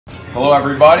Hello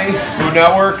everybody, Food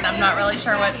Network. I'm not really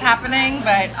sure what's happening,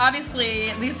 but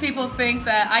obviously these people think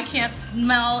that I can't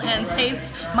smell and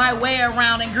taste my way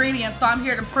around ingredients, so I'm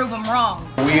here to prove them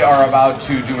wrong. We are about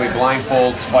to do a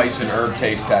blindfold spice and herb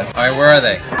taste test. Alright, where are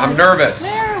they? I'm nervous.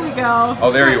 There we go.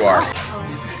 Oh, there you are.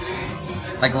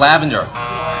 Like lavender.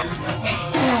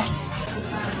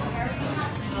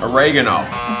 Oregano.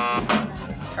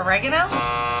 Oregano?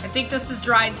 I think this is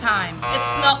dried thyme.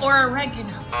 Or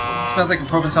oregano. It smells like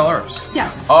Provençal herbs.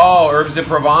 Yes. Oh, herbs de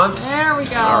Provence? There we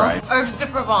go. All right. Herbs de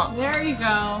Provence. There you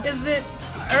go. Is it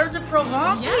herbs de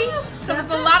Provence? Yes. Because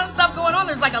it's a lot of stuff going on.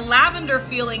 There's like a lavender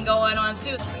feeling going on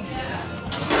too.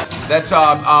 That's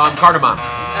cardamom.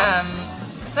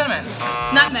 Cinnamon.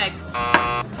 Nutmeg.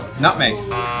 Nutmeg.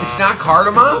 It's not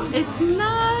cardamom? It's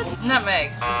not.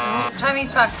 Nutmeg.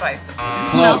 Chinese fox spice.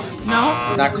 Clove. No.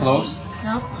 It's not cloves?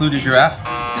 No. Clou de giraffe.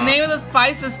 The name of the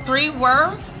spice is 3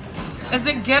 words. Does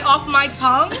it get off my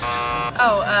tongue?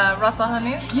 Oh, Russell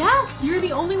Hanout? Yes, you're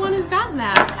the only one who's gotten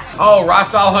that. Oh,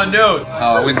 Ras Al Hanout.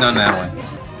 Oh, I wouldn't have done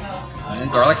that one.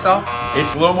 Garlic salt?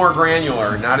 It's a little more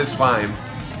granular, not as fine.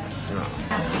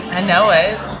 I know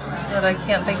it, but I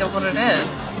can't think of what it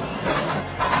is.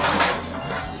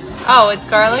 Oh, it's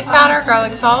garlic powder,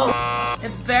 garlic salt.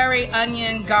 It's very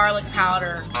onion garlic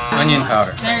powder. Onion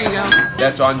powder. There you go.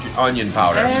 That's onion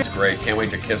powder. It's great. Can't wait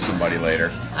to kiss somebody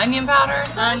later. Onion powder?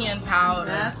 Onion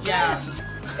powder. Yeah.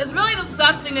 It's really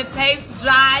disgusting to taste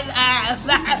dried ass.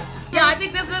 Yeah, I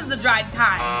think this is the dried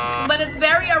thyme. But it's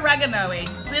very oregano-y.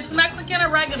 It's Mexican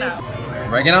oregano.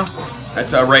 Oregano?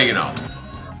 That's oregano.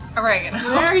 Oregano.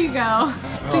 There you go.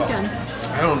 Cookin.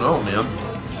 I don't know, man.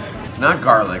 It's not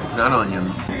garlic. It's not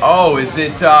onion. Oh, is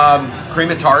it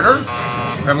cream of tartar?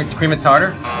 Cream of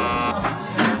tartar?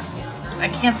 I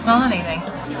can't smell anything.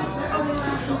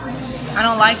 I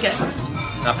don't like it.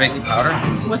 Not baking powder?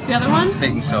 What's the other one?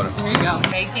 Baking soda. There you go.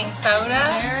 Baking soda.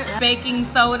 Baking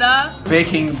soda.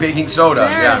 Baking soda.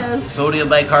 There Yeah. it is. Sodium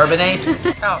bicarbonate.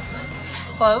 Oh,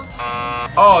 cloves.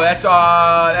 Oh, that's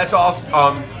all.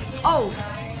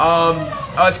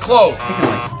 It's clove.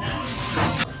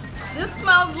 This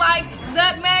smells like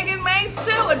nutmeg and mace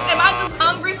too. Am I just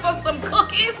hungry for some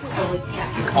cookies?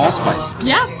 Allspice.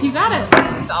 Yes, you got it.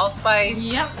 It's allspice.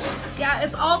 Yep. Yeah,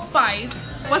 it's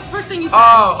allspice. What's the first thing you said?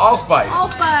 Oh, allspice.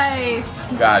 Allspice.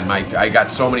 God, I got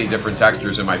so many different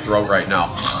textures in my throat right now.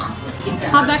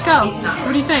 How'd that go?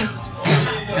 What do you think?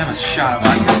 Have a shot of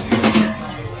onion.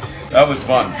 That was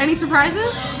fun. Any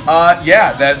surprises?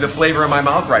 Yeah, the flavor in my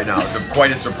mouth right now is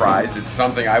quite a surprise. It's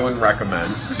something I wouldn't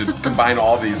recommend to combine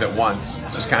all these at once.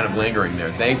 Just kind of lingering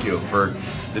there. Thank you for,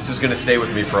 this is going to stay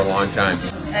with me for a long time.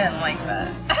 I didn't like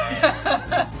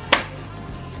that.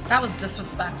 That was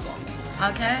disrespectful,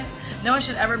 okay? No one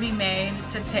should ever be made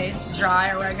to taste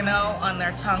dry oregano on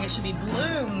their tongue. It should be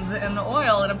bloomed in the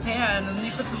oil in a pan, and then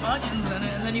you put some onions in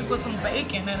it, and then you put some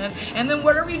bacon in it, and then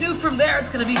whatever you do from there, it's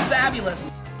gonna be fabulous.